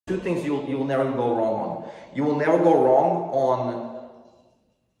Two things you'll never go wrong on. You will never go wrong on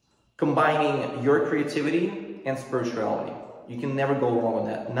combining your creativity and spirituality. You can never go wrong with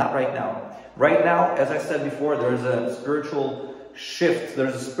that. Not right now. Right now, as I said before, there's a spiritual shift.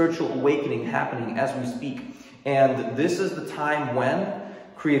 There's a spiritual awakening happening as we speak. And this is the time when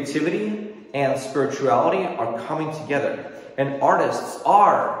creativity and spirituality are coming together. And artists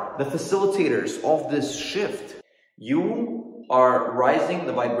are the facilitators of this shift. You are rising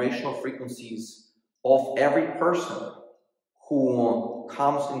the vibrational frequencies of every person who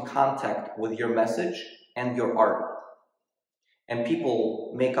comes in contact with your message and your art. And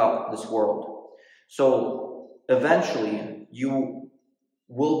people make up this world. So eventually you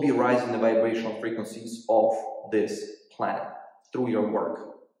will be rising the vibrational frequencies of this planet through your work.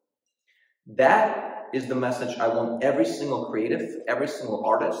 That is the message I want every single creative, every single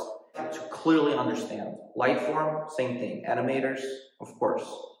artist to clearly understand. Lightform, same thing. Animators, of course.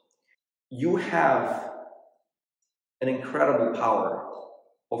 You have an incredible power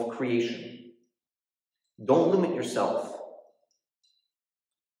of creation. Don't limit yourself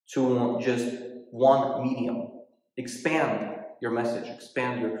to just one medium. Expand your message,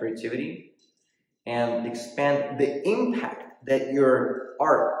 expand your creativity, and expand the impact that your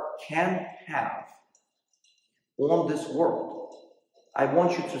art can have on this world. I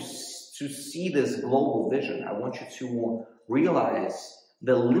want you to see this global vision. I want you to realize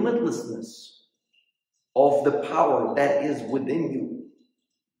the limitlessness of the power that is within you,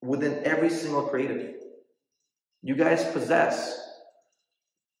 within every single creative. You guys possess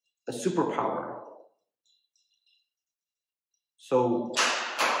a superpower. So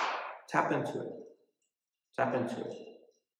tap into it. Tap into it.